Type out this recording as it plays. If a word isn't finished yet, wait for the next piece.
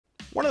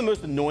One of the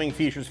most annoying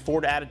features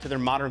Ford added to their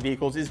modern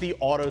vehicles is the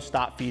auto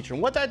stop feature.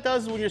 And what that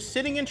does is when you're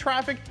sitting in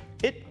traffic,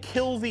 it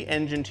kills the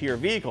engine to your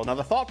vehicle. Now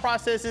the thought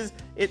process is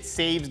it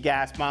saves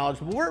gas mileage,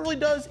 but what it really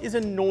does is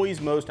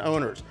annoys most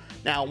owners.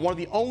 Now, one of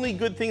the only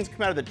good things to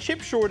come out of the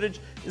chip shortage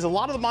is a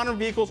lot of the modern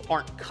vehicles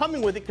aren't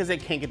coming with it because they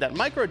can't get that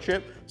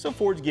microchip, so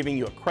Ford's giving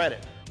you a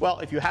credit. Well,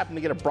 if you happen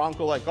to get a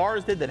Bronco like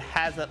ours did that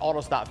has that auto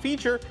stop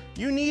feature,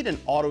 you need an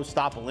auto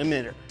stop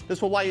eliminator.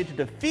 This will allow you to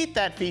defeat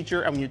that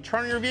feature, and when you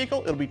turn on your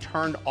vehicle, it'll be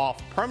turned off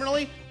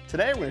permanently.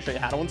 Today, we're going to show you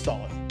how to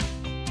install it.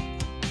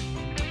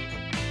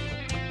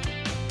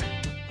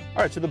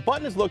 All right, so the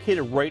button is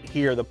located right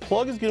here. The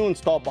plug is going to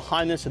install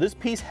behind this, so this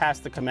piece has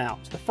to come out.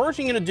 So the first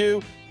thing you're going to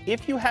do,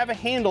 if you have a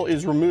handle,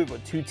 is remove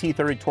it, 2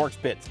 T30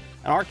 Torx bits.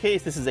 In our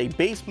case, this is a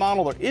base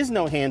model. There is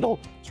no handle,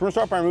 so we're going to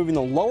start by removing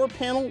the lower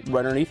panel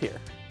right underneath here.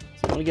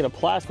 So I'm going to get a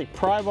plastic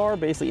pry bar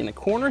basically in the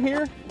corner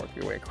here. Work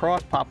your way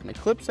across, popping the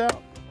clips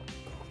out,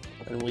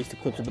 and release the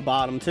clips at the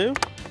bottom too.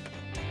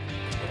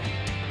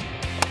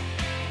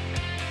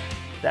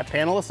 That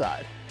panel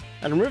aside.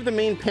 Now to remove the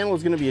main panel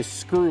is going to be a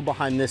screw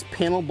behind this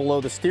panel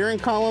below the steering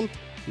column.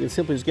 You can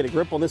simply just get a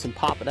grip on this and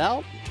pop it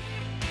out.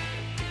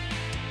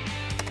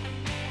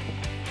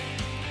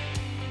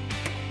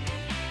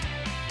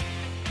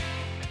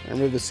 And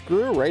remove the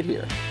screw right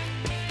here.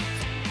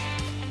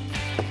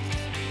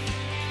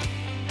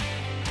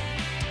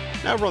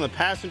 Now over on the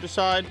passenger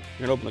side,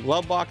 you're going to open the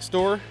glove box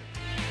door.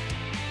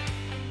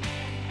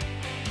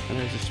 And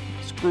there's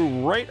a screw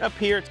right up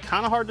here. It's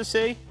kind of hard to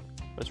see,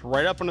 but it's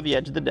right up under the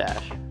edge of the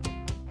dash.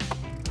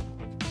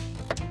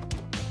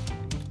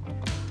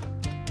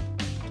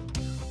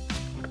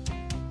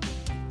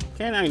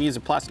 Okay, now you can use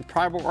a plastic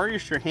pry bar or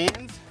use your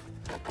hands.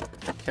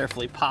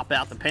 Carefully pop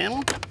out the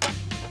panel.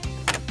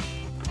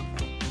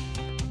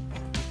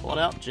 Pull it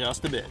out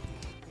just a bit.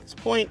 At this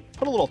point,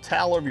 put a little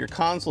towel over your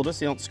console just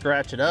so you don't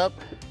scratch it up.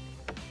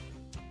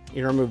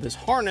 You're gonna remove this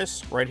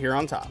harness right here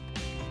on top.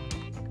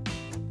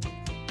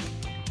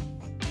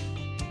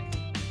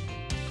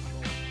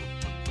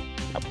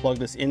 Now plug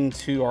this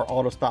into our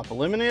auto stop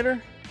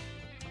eliminator.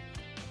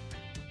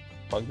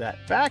 Plug that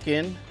back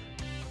in.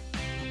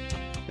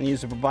 And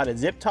use the provided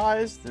zip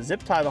ties to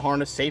zip tie the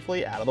harness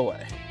safely out of the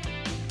way.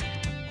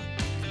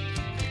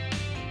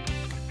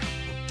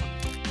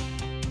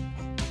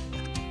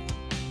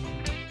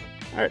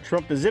 All right,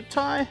 trim up the zip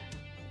tie,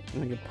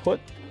 and we can put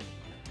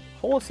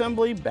the whole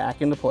assembly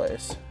back into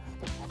place.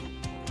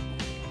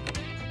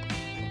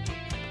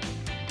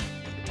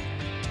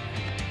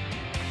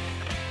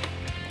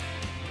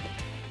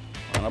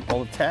 Line up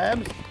all the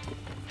tabs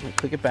and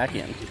click it back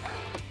in.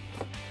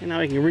 And now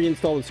we can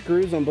reinstall the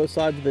screws on both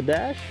sides of the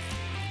dash.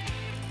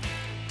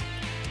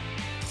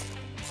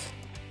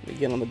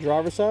 Again, on the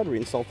driver's side,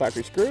 reinstall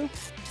factory screw and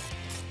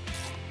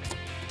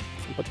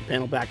put the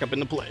panel back up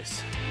into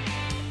place.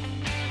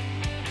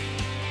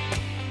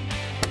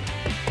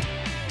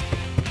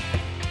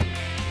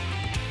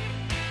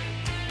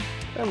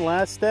 And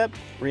last step,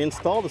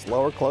 reinstall this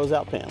lower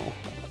closeout panel.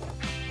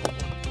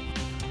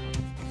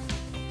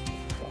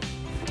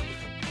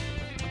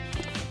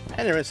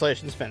 And your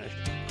installation is finished.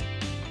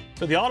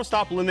 So the auto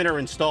stop eliminator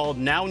installed.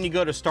 Now when you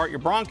go to start your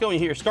Bronco and you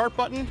hit your start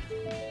button,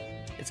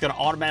 it's going to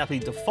automatically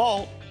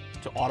default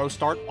to auto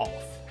start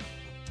off.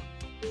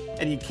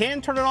 And you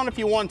can turn it on if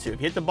you want to. If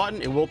you hit the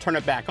button, it will turn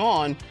it back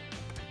on,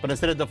 but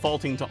instead of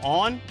defaulting to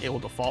on, it will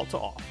default to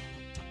off.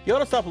 The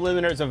auto stop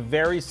eliminator is a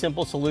very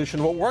simple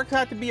solution. What works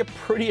out to be a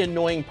pretty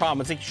annoying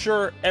problem. It's like,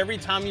 sure, every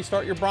time you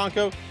start your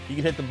Bronco, you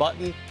can hit the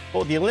button, but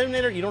with the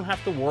eliminator, you don't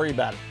have to worry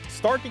about it.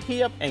 Start the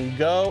key up and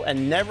go,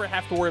 and never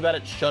have to worry about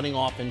it shutting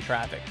off in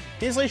traffic.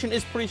 The installation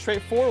is pretty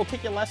straightforward. It'll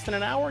take you less than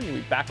an hour, and you'll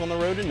be back on the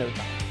road in no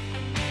time.